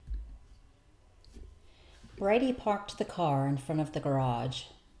Brady parked the car in front of the garage.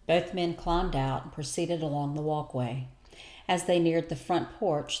 Both men climbed out and proceeded along the walkway. As they neared the front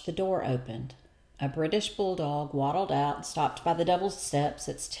porch, the door opened. A British bulldog waddled out and stopped by the double steps,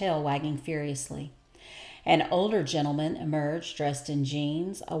 its tail wagging furiously. An older gentleman emerged dressed in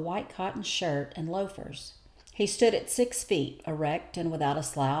jeans, a white cotton shirt, and loafers. He stood at 6 feet, erect and without a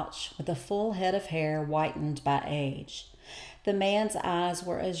slouch, with a full head of hair whitened by age. The man's eyes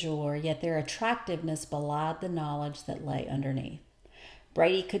were azure, yet their attractiveness belied the knowledge that lay underneath.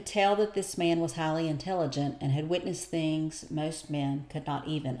 Brady could tell that this man was highly intelligent and had witnessed things most men could not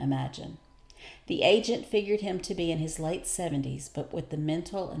even imagine. The agent figured him to be in his late 70s, but with the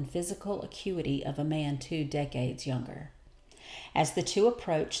mental and physical acuity of a man 2 decades younger. As the two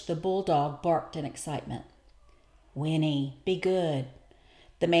approached, the bulldog barked in excitement. "Winnie, be good."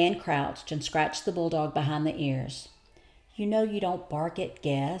 The man crouched and scratched the bulldog behind the ears. "You know you don't bark at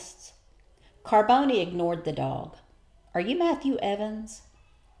guests." Carboni ignored the dog. "Are you Matthew Evans?"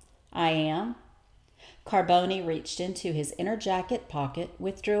 "I am." Carboni reached into his inner jacket pocket,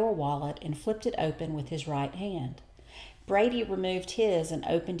 withdrew a wallet, and flipped it open with his right hand. Brady removed his and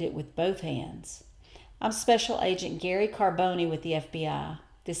opened it with both hands. "I'm Special Agent Gary Carboni with the FBI.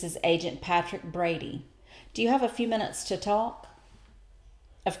 This is Agent Patrick Brady. Do you have a few minutes to talk?"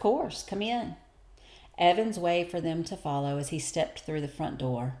 "Of course. Come in." Evans waved for them to follow as he stepped through the front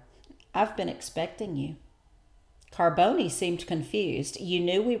door. "I've been expecting you." Carboni seemed confused. "You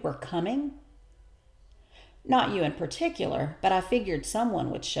knew we were coming?" "Not you in particular, but I figured someone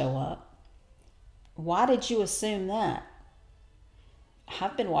would show up." "Why did you assume that?"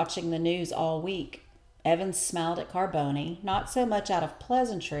 "I've been watching the news all week." Evans smiled at Carboni, not so much out of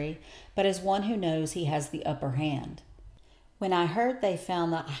pleasantry, but as one who knows he has the upper hand. "When I heard they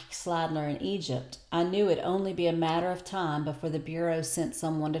found the Eichsladler in Egypt, I knew it'd only be a matter of time before the Bureau sent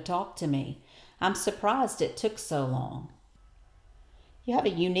someone to talk to me. I'm surprised it took so long." "You have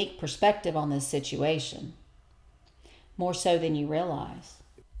a unique perspective on this situation." "More so than you realize."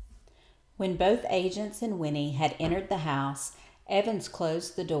 When both agents and Winnie had entered the house, Evans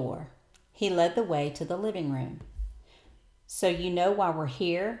closed the door. He led the way to the living room. "So you know why we're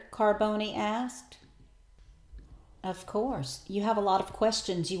here?" Carboni asked. "Of course. You have a lot of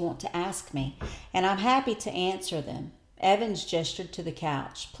questions you want to ask me, and I'm happy to answer them." Evans gestured to the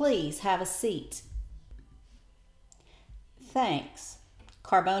couch. "Please have a seat." "Thanks."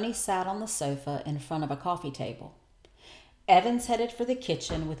 Carboni sat on the sofa in front of a coffee table. Evans headed for the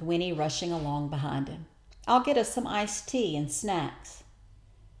kitchen with Winnie rushing along behind him. "I'll get us some iced tea and snacks."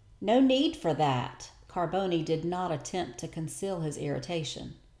 "No need for that." Carboni did not attempt to conceal his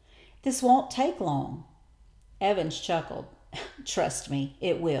irritation. "This won't take long." Evans chuckled. "Trust me,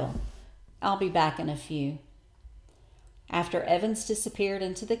 it will. I'll be back in a few." After Evans disappeared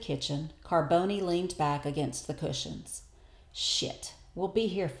into the kitchen, Carboni leaned back against the cushions. "Shit, we'll be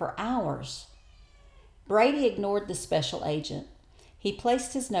here for hours." Brady ignored the special agent. He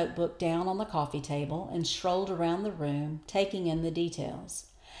placed his notebook down on the coffee table and strolled around the room, taking in the details.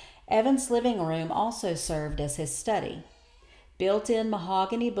 Evans' living room also served as his study. Built-in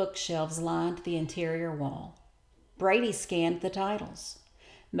mahogany bookshelves lined the interior wall. Brady scanned the titles.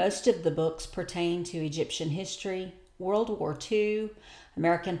 Most of the books pertained to Egyptian history, World War II,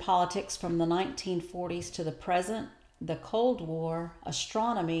 American politics from the 1940s to the present, the Cold War,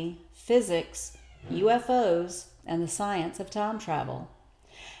 astronomy, physics, UFOs, and the science of time travel.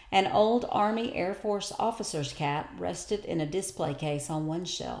 An old Army Air Force officer's cap rested in a display case on one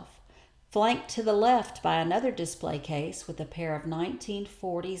shelf, flanked to the left by another display case with a pair of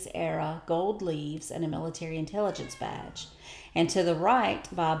 1940s-era gold leaves and a military intelligence badge, and to the right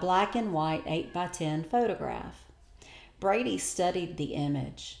by a black and white 8x10 photograph. Brady studied the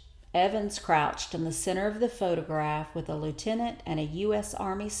image. Evans crouched in the center of the photograph with a lieutenant and a U.S.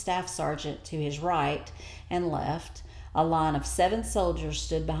 Army staff sergeant to his right and left. A line of 7 soldiers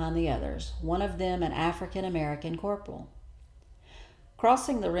stood behind the others, one of them an African-American corporal.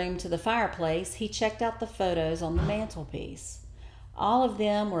 Crossing the room to the fireplace, he checked out the photos on the mantelpiece. All of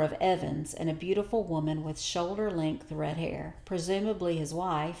them were of Evans and a beautiful woman with shoulder-length red hair, presumably his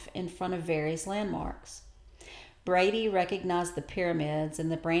wife, in front of various landmarks. Brady recognized the pyramids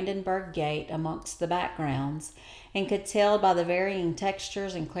and the Brandenburg Gate amongst the backgrounds, and could tell by the varying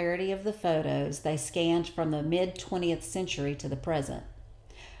textures and clarity of the photos they scanned from the mid-20th century to the present.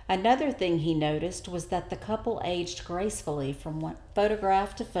 Another thing he noticed was that the couple aged gracefully from one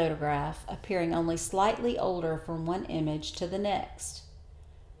photograph to photograph, appearing only slightly older from one image to the next.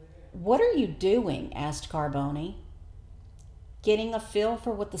 "What are you doing?" asked Carboni. "Getting a feel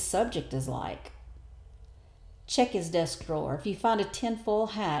for what the subject is like." "Check his desk drawer. If you find a tinfoil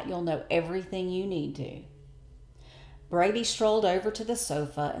hat, you'll know everything you need to." Brady strolled over to the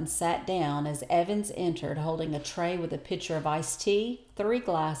sofa and sat down as Evans entered holding a tray with a pitcher of iced tea, 3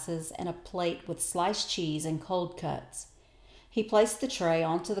 glasses, and a plate with sliced cheese and cold cuts. He placed the tray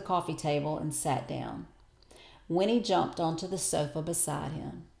onto the coffee table and sat down. Winnie jumped onto the sofa beside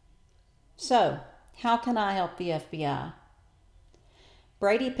him. "So, how can I help the FBI?"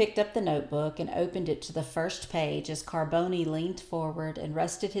 Brady picked up the notebook and opened it to the first page as Carboni leaned forward and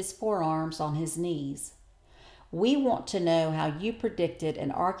rested his forearms on his knees. "We want to know how you predicted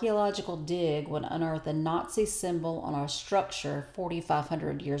an archaeological dig would unearth a Nazi symbol on a structure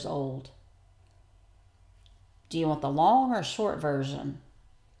 4,500 years old." "Do you want the long or short version?"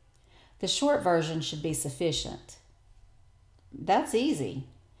 "The short version should be sufficient." "That's easy."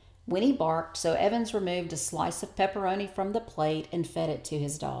 Winnie barked, so Evans removed a slice of pepperoni from the plate and fed it to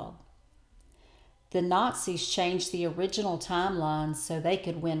his dog. "The Nazis changed the original timeline so they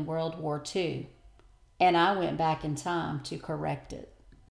could win World War II, and I went back in time to correct it."